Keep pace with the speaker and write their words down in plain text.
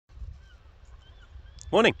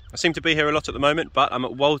Morning. I seem to be here a lot at the moment, but I'm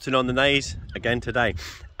at Walton-on-the-Naze again today,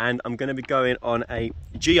 and I'm going to be going on a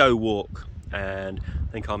geo walk, and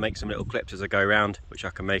I think I'll make some little clips as I go around, which I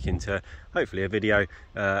can make into hopefully a video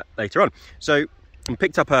later on. So I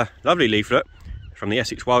picked up a lovely leaflet from the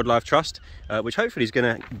Essex Wildlife Trust, which hopefully is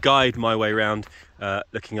going to guide my way around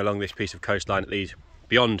looking along this piece of coastline that leads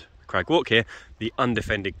beyond the Crag walk here, the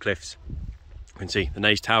undefended cliffs. You can see the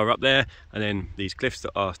Naze Tower up there, and then these cliffs that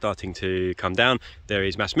are starting to come down. There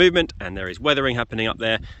is mass movement and there is weathering happening up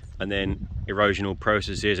there, and then erosional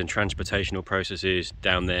processes and transportational processes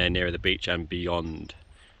down there nearer the beach and beyond.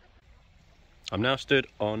 I'm now stood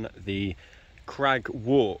on the Crag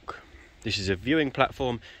walk. This is a viewing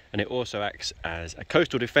platform, and it also acts as a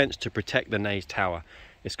coastal defence to protect the Naze Tower.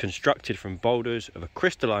 It's constructed from boulders of a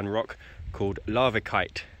crystalline rock called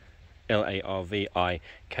larvikite, L-A-R-V-I-K-I-T-E,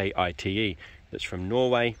 that's from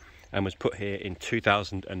Norway and was put here in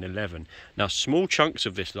 2011. Now, small chunks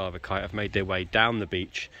of this larvikite have made their way down the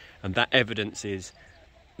beach, and that evidence is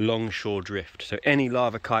longshore drift. So any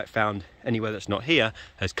larvikite found anywhere that's not here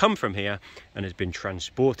has come from here and has been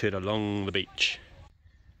transported along the beach.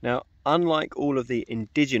 Now, unlike all of the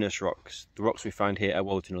indigenous rocks, the rocks we find here at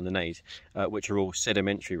Walton-on-the-Naze, which are all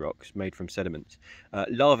sedimentary rocks made from sediments,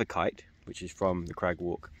 larvikite, which is from the Crag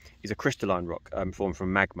walk, is a crystalline rock formed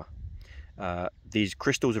from magma. These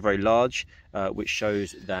crystals are very large, which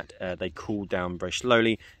shows that they cool down very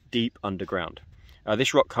slowly deep underground.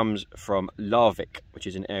 This rock comes from Larvik, which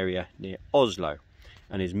is an area near Oslo,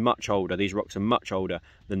 and is much older. These rocks are much older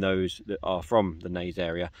than those that are from the Naze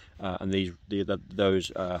area, and those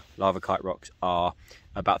larvikite rocks are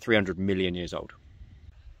about 300 million years old.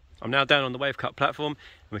 I'm now down on the wave cut platform,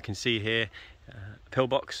 and we can see here a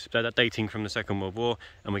pillbox dating from the Second World War,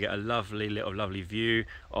 and we get a lovely view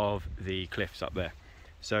of the cliffs up there.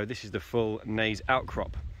 So this is the full Naze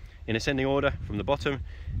outcrop in ascending order from the bottom: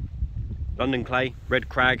 London clay, red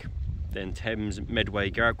crag, then Thames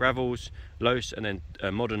Medway gravels, loess, and then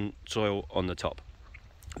modern soil on the top.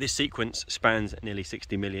 This sequence spans nearly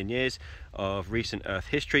 60 million years of recent Earth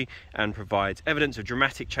history and provides evidence of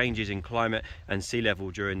dramatic changes in climate and sea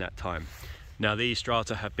level during that time. Now, these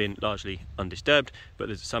strata have been largely undisturbed, but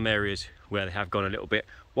there's some areas where they have gone a little bit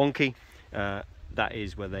wonky. That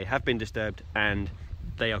is where they have been disturbed, and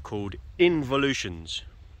they are called involutions.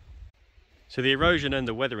 So the erosion and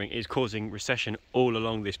the weathering is causing recession all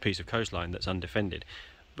along this piece of coastline that's undefended,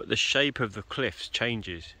 but the shape of the cliffs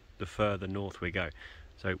changes the further north we go.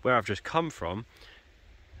 So where I've just come from,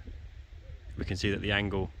 we can see that the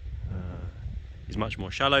angle is much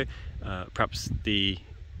more shallow. Perhaps the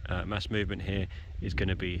mass movement here is going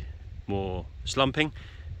to be more slumping,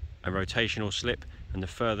 a rotational slip, and the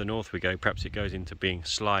further north we go, perhaps it goes into being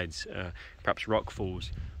slides. Perhaps rock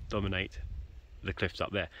falls dominate the cliffs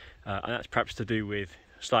up there, and that's perhaps to do with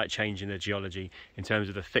slight change in the geology in terms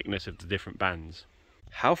of the thickness of the different bands.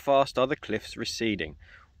 How fast are the cliffs receding?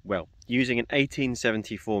 Well, using an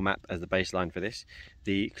 1874 map as the baseline for this,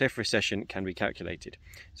 the cliff recession can be calculated.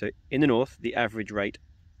 So in the north, the average rate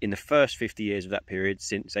in the first 50 years of that period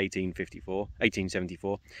since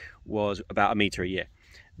 1874 was about a metre a year.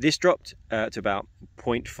 This dropped to about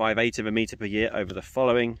 0.58 of a metre per year over the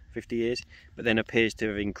following 50 years, but then appears to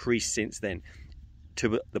have increased since then,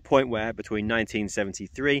 to the point where between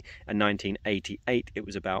 1973 and 1988 it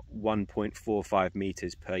was about 1.45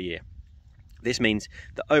 metres per year. This means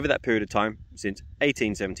that over that period of time, since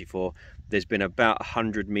 1874, there's been about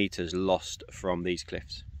 100 metres lost from these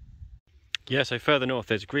cliffs. Yeah, so further north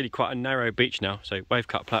there's really quite a narrow beach now, so wave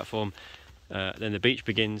cut platform, then the beach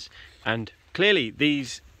begins, and clearly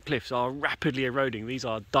these cliffs are rapidly eroding. These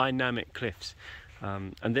are dynamic cliffs,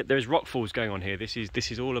 and there's rock falls going on here. This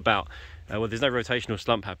is all about, well, there's no rotational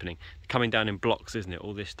slump happening, coming down in blocks, isn't it?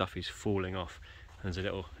 All this stuff is falling off. There's a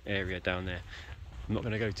little area down there. I'm not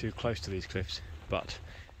going to go too close to these cliffs, but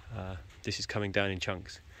this is coming down in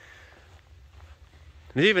chunks.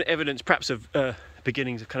 There's even evidence perhaps of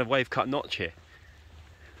beginnings of kind of wave cut notch here.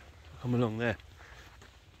 Come along there.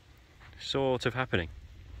 Sort of happening.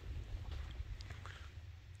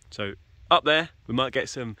 So up there we might get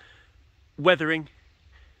some weathering,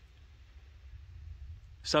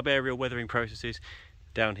 sub-aerial weathering processes.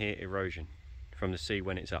 Down here, erosion from the sea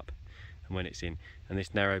when it's up and when it's in. And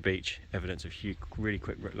this narrow beach, evidence of really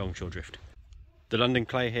quick longshore drift. The London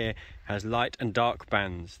clay here has light and dark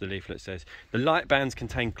bands, the leaflet says. The light bands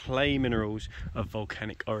contain clay minerals of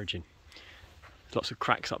volcanic origin. There's lots of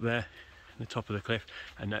cracks up there at the top of the cliff,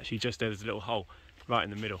 and actually just there's a little hole right in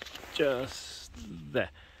the middle, just there.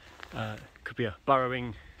 Could be a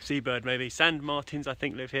burrowing seabird maybe. Sand martins I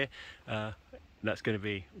think live here. That's going to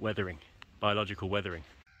be weathering, biological weathering.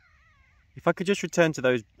 If I could just return to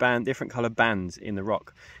those different coloured bands in the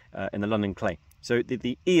rock, in the London clay. So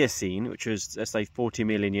the Eocene, which was, let's say, 40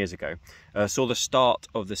 million years ago, saw the start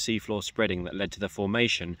of the seafloor spreading that led to the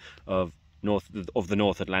formation of the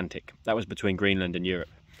North Atlantic. That was between Greenland and Europe.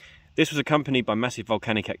 This was accompanied by massive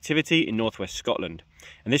volcanic activity in northwest Scotland,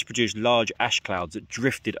 and this produced large ash clouds that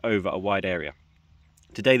drifted over a wide area.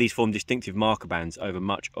 Today these form distinctive marker bands over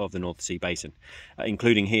much of the North Sea basin,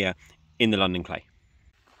 including here in the London clay.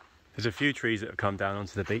 There's a few trees that have come down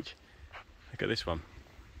onto the beach. Look at this one.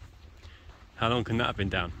 How long can that have been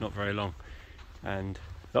down? Not very long. And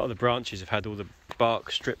a lot of the branches have had all the bark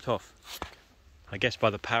stripped off. I guess by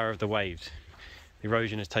the power of the waves. The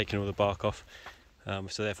erosion has taken all the bark off,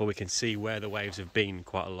 so therefore we can see where the waves have been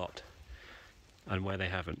quite a lot and where they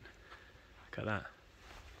haven't. Look at that.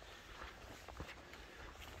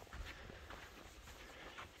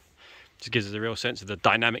 Just gives us a real sense of the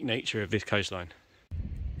dynamic nature of this coastline.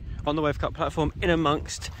 On the wave cut platform, in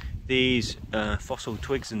amongst these fossil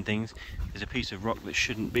twigs and things, there's a piece of rock that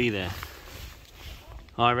shouldn't be there.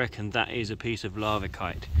 I reckon that is a piece of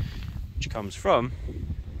lavakite, which comes from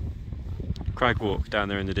Crag Walk down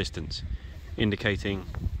there in the distance, indicating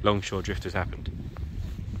Longshore drift has happened.